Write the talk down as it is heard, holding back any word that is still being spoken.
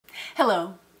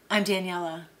Hello, I'm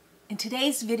Daniela. In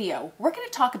today's video, we're going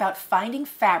to talk about finding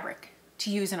fabric to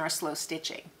use in our slow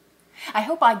stitching. I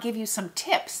hope I give you some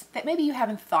tips that maybe you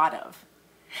haven't thought of.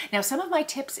 Now, some of my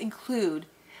tips include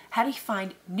how to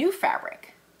find new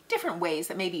fabric, different ways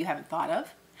that maybe you haven't thought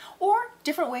of, or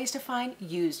different ways to find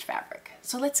used fabric.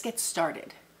 So let's get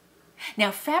started. Now,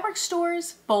 fabric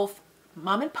stores, both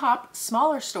mom and pop,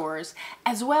 smaller stores,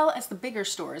 as well as the bigger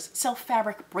stores, sell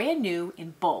fabric brand new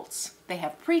in bolts. They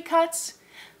have pre-cuts,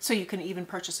 so you can even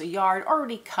purchase a yard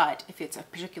already cut if it's a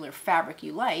particular fabric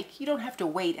you like. You don't have to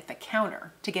wait at the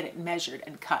counter to get it measured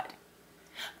and cut.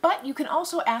 But you can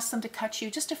also ask them to cut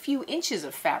you just a few inches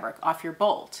of fabric off your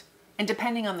bolt. And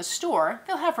depending on the store,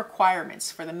 they'll have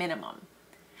requirements for the minimum.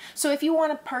 So if you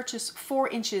want to purchase 4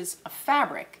 inches of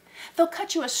fabric, they'll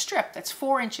cut you a strip that's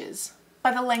 4 inches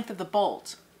by the length of the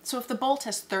bolt. So if the bolt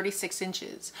has 36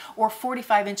 inches or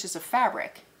 45 inches of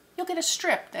fabric, you'll get a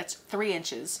strip that's 3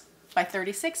 inches by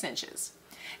 36 inches.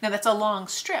 Now that's a long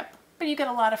strip, but you get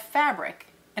a lot of fabric,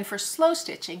 and for slow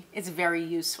stitching, it's very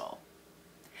useful.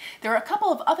 There are a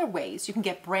couple of other ways you can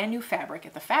get brand new fabric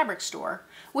at the fabric store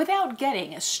without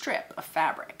getting a strip of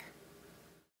fabric.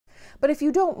 But if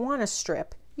you don't want a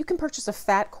strip, you can purchase a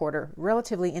fat quarter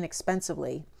relatively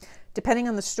inexpensively. Depending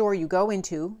on the store you go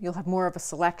into, you'll have more of a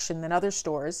selection than other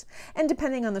stores, and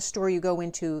depending on the store you go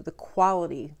into, the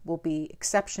quality will be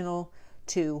exceptional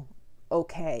to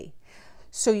okay.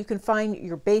 So you can find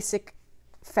your basic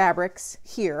fabrics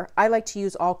here. I like to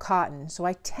use all cotton, so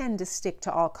I tend to stick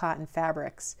to all cotton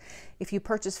fabrics. If you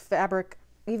purchase fabric,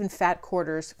 even fat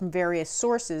quarters from various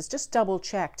sources, just double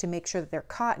check to make sure that they're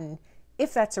cotton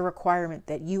if that's a requirement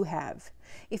that you have.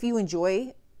 If you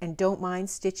enjoy and don't mind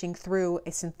stitching through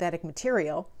a synthetic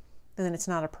material, then it's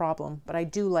not a problem, but I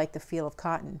do like the feel of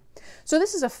cotton. So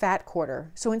this is a fat quarter.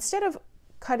 So instead of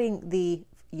cutting the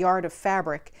yard of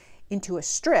fabric into a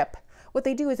strip, what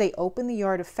they do is they open the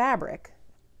yard of fabric,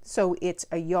 so it's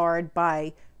a yard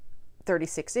by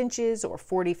 36 inches or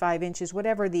 45 inches,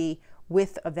 whatever the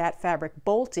width of that fabric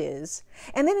bolt is,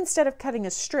 and then instead of cutting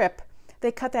a strip,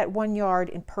 they cut that 1 yard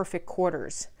in perfect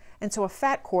quarters. And so a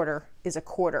fat quarter is a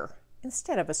quarter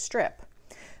instead of a strip.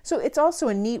 So it's also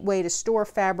a neat way to store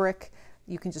fabric.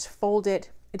 You can just fold it.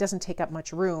 It doesn't take up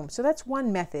much room. So that's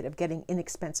one method of getting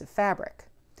inexpensive fabric.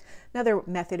 Another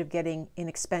method of getting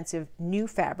inexpensive new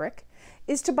fabric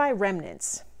is to buy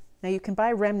remnants. Now you can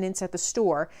buy remnants at the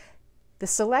store. The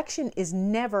selection is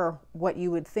never what you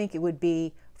would think it would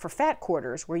be for fat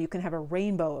quarters, where you can have a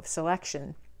rainbow of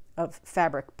selection of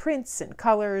fabric prints and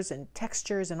colors and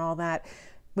textures and all that.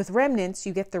 With remnants,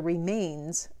 you get the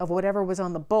remains of whatever was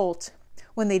on the bolt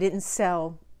when they didn't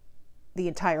sell the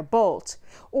entire bolt,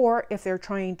 or if they're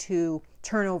trying to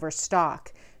turn over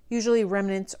stock. Usually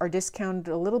remnants are discounted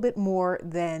a little bit more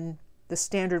than the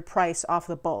standard price off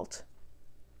the bolt.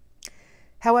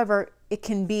 However, it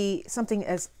can be something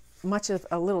as much as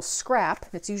a little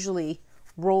scrap that's usually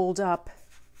rolled up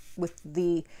with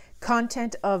the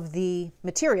content of the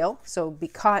material, so be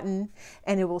cotton,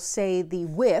 and it will say the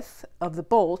width of the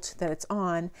bolt that it's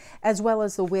on, as well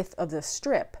as the width of the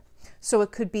strip. So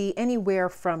it could be anywhere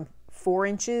from 4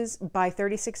 inches by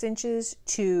 36 inches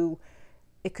to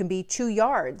it can be 2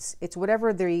 yards. It's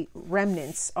whatever the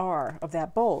remnants are of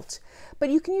that bolt. But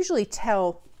you can usually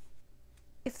tell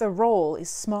if the roll is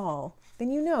small,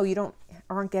 then you know you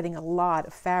aren't getting a lot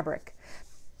of fabric.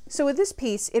 So with this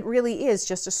piece, it really is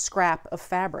just a scrap of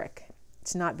fabric.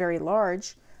 It's not very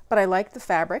large, but I like the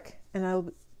fabric and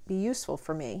it'll be useful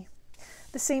for me.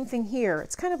 The same thing here.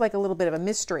 It's kind of like a little bit of a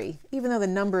mystery. Even though the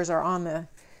numbers are on the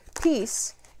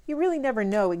piece, you really never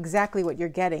know exactly what you're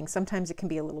getting. Sometimes it can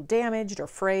be a little damaged or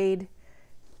frayed.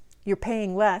 You're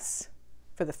paying less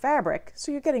for the fabric,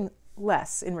 so you're getting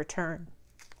less in return.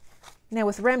 Now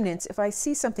with remnants, if I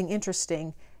see something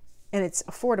interesting and it's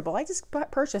affordable, I just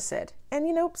purchase it. And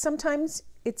you know, sometimes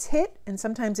it's hit and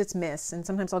sometimes it's miss. And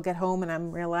sometimes I'll get home and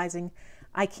I'm realizing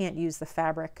I can't use the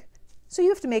fabric. So you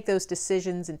have to make those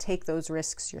decisions and take those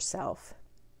risks yourself.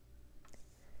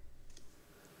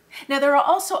 Now there are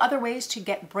also other ways to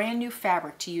get brand new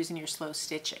fabric to use in your slow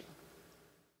stitching.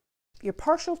 If you're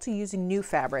partial to using new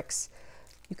fabrics,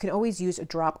 you can always use a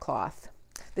drop cloth.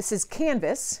 This is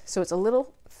canvas, so it's a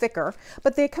little thicker,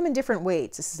 but they come in different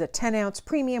weights. This is a 10-ounce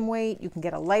premium weight. You can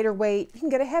get a lighter weight. You can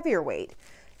get a heavier weight.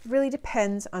 It really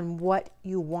depends on what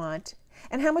you want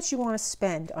and how much you want to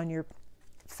spend on your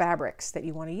fabrics that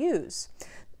you want to use.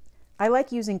 I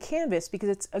like using canvas because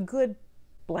it's a good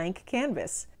blank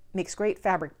canvas. It makes great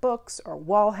fabric books or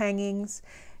wall hangings.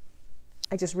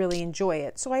 I just really enjoy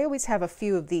it. So I always have a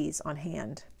few of these on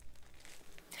hand.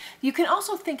 You can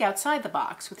also think outside the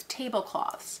box with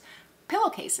tablecloths.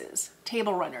 Pillowcases,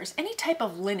 table runners, any type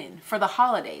of linen for the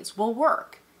holidays will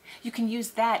work. You can use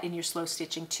that in your slow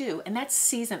stitching too, and that's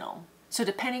seasonal. So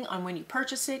depending on when you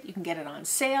purchase it, you can get it on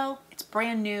sale, it's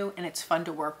brand new, and it's fun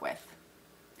to work with.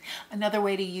 Another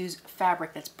way to use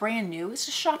fabric that's brand new is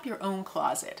to shop your own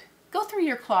closet. Go through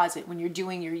your closet when you're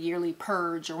doing your yearly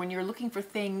purge or when you're looking for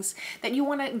things that you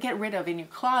want to get rid of in your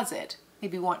closet.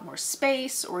 Maybe you want more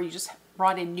space, or you just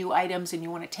brought in new items and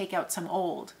you want to take out some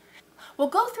old. Well,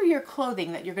 go through your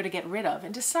clothing that you're going to get rid of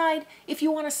and decide if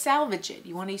you want to salvage it.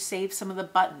 You want to save some of the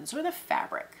buttons or the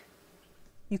fabric.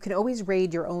 You can always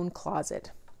raid your own closet.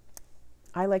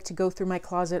 I like to go through my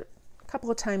closet a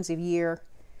couple of times a year,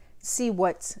 see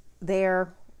what's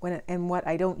there and what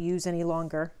I don't use any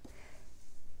longer.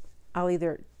 I'll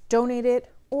either donate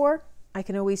it, or I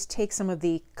can always take some of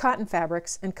the cotton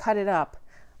fabrics and cut it up.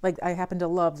 Like, I happen to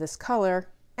love this color,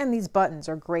 and these buttons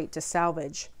are great to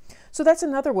salvage. So that's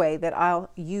another way that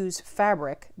I'll use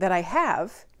fabric that I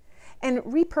have and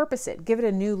repurpose it, give it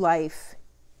a new life,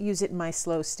 use it in my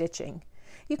slow stitching.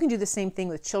 You can do the same thing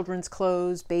with children's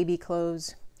clothes, baby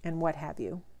clothes, and what have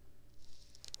you.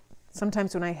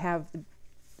 Sometimes when I have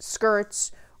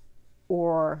skirts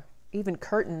or even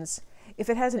curtains, if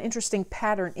it has an interesting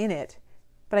pattern in it,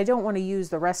 but I don't want to use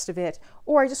the rest of it,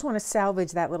 or I just want to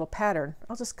salvage that little pattern,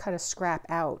 I'll just cut a scrap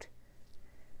out.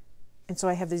 And so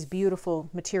I have these beautiful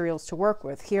materials to work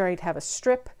with. Here I'd have a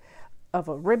strip of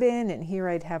a ribbon, and here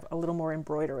I'd have a little more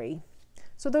embroidery.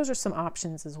 So those are some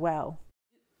options as well.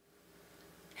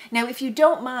 Now, if you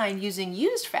don't mind using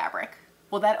used fabric,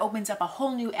 well, that opens up a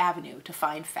whole new avenue to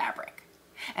find fabric,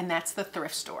 and that's the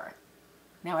thrift store.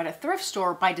 Now, at a thrift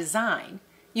store, by design,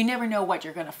 you never know what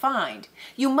you're going to find.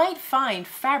 You might find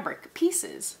fabric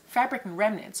pieces, fabric and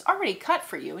remnants, already cut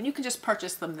for you, and you can just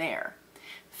purchase them there.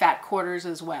 Fat quarters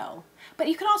as well. But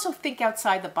you can also think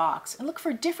outside the box and look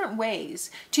for different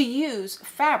ways to use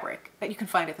fabric that you can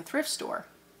find at the thrift store,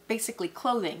 basically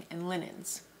clothing and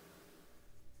linens.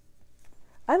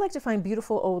 I like to find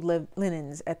beautiful old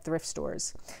linens at thrift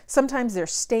stores. Sometimes they're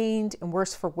stained and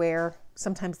worse for wear.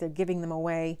 Sometimes they're giving them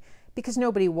away because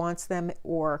nobody wants them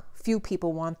or few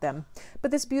people want them.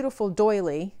 But this beautiful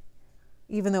doily,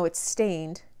 even though it's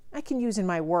stained, I can use in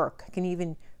my work. I can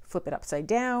even flip it upside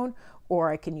down, or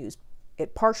I can use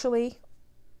it partially.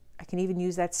 I can even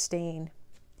use that stain.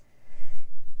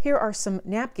 Here are some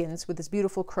napkins with this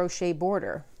beautiful crochet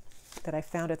border that I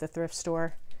found at the thrift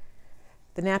store.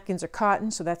 The napkins are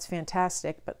cotton, so that's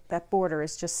fantastic, but that border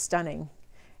is just stunning.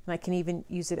 And I can even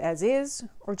use it as is,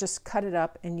 or just cut it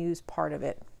up and use part of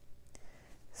it.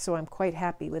 So I'm quite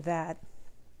happy with that.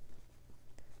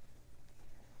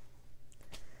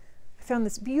 I found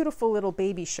this beautiful little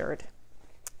baby shirt.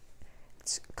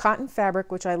 It's cotton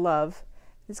fabric, which I love.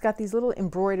 It's got these little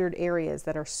embroidered areas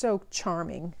that are so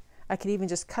charming. I could even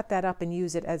just cut that up and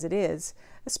use it as it is,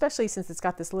 especially since it's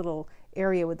got this little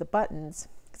area with the buttons.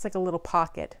 It's like a little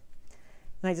pocket.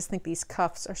 And I just think these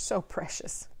cuffs are so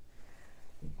precious.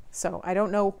 So I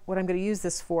don't know what I'm going to use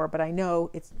this for, but I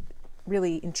know it's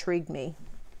really intrigued me.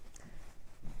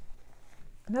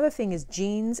 Another thing is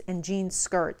jeans and jean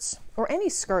skirts, or any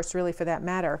skirts really for that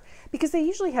matter, because they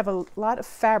usually have a lot of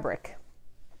fabric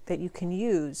that you can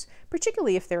use,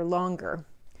 particularly if they're longer.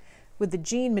 With the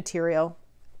jean material,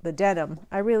 the denim,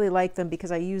 I really like them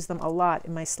because I use them a lot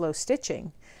in my slow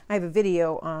stitching. I have a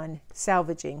video on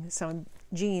salvaging some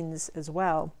jeans as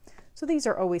well. So these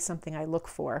are always something I look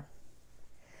for.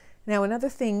 Now, another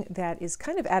thing that is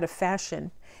kind of out of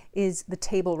fashion is the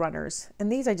table runners.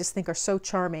 And these I just think are so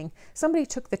charming. Somebody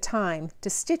took the time to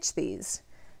stitch these.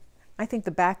 I think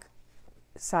the back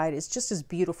side is just as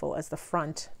beautiful as the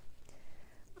front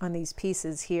on these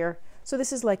pieces here. So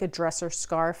this is like a dresser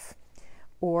scarf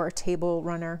or a table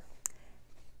runner.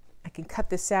 I can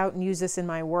cut this out and use this in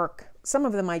my work. Some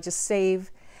of them I just save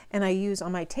and I use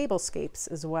on my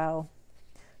tablescapes as well.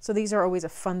 So these are always a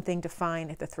fun thing to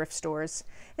find at the thrift stores.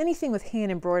 Anything with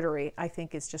hand embroidery I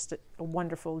think is just a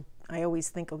wonderful, I always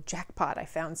think, oh, jackpot, I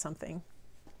found something.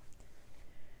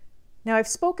 Now, I've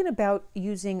spoken about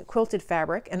using quilted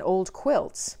fabric and old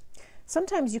quilts.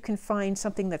 Sometimes you can find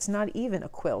something that's not even a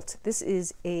quilt. This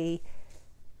is a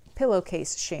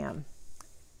pillowcase sham.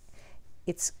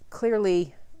 It's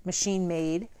clearly machine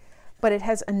made, but it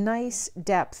has a nice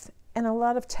depth and a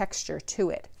lot of texture to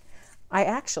it. I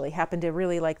actually happen to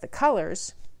really like the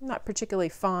colors. I'm not particularly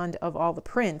fond of all the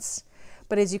prints,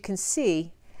 but as you can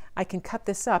see, I can cut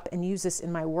this up and use this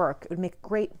in my work. It would make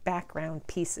great background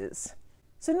pieces.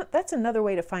 So that's another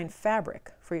way to find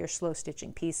fabric for your slow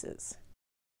stitching pieces.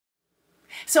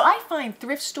 So I find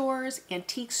thrift stores,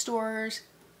 antique stores,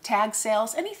 tag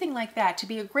sales, anything like that to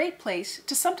be a great place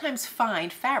to sometimes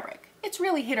find fabric. It's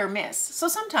really hit or miss, so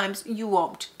sometimes you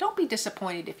won't. Don't be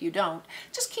disappointed if you don't.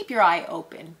 Just keep your eye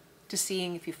open to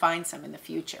seeing if you find some in the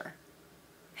future.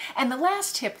 And the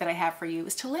last tip that I have for you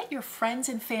is to let your friends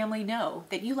and family know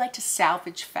that you like to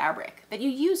salvage fabric, that you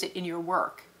use it in your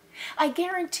work. I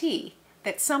guarantee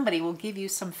that somebody will give you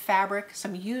some fabric,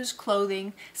 some used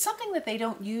clothing, something that they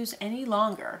don't use any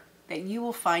longer, that you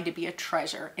will find to be a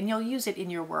treasure, and you'll use it in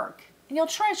your work. And you'll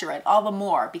treasure it all the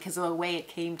more because of the way it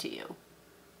came to you.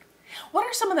 What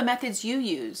are some of the methods you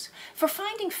use for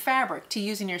finding fabric to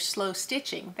use in your slow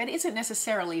stitching that isn't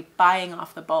necessarily buying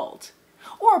off the bolt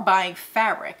or buying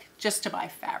fabric just to buy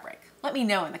fabric? Let me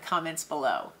know in the comments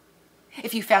below.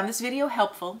 If you found this video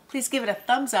helpful, please give it a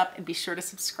thumbs up and be sure to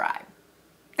subscribe.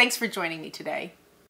 Thanks for joining me today.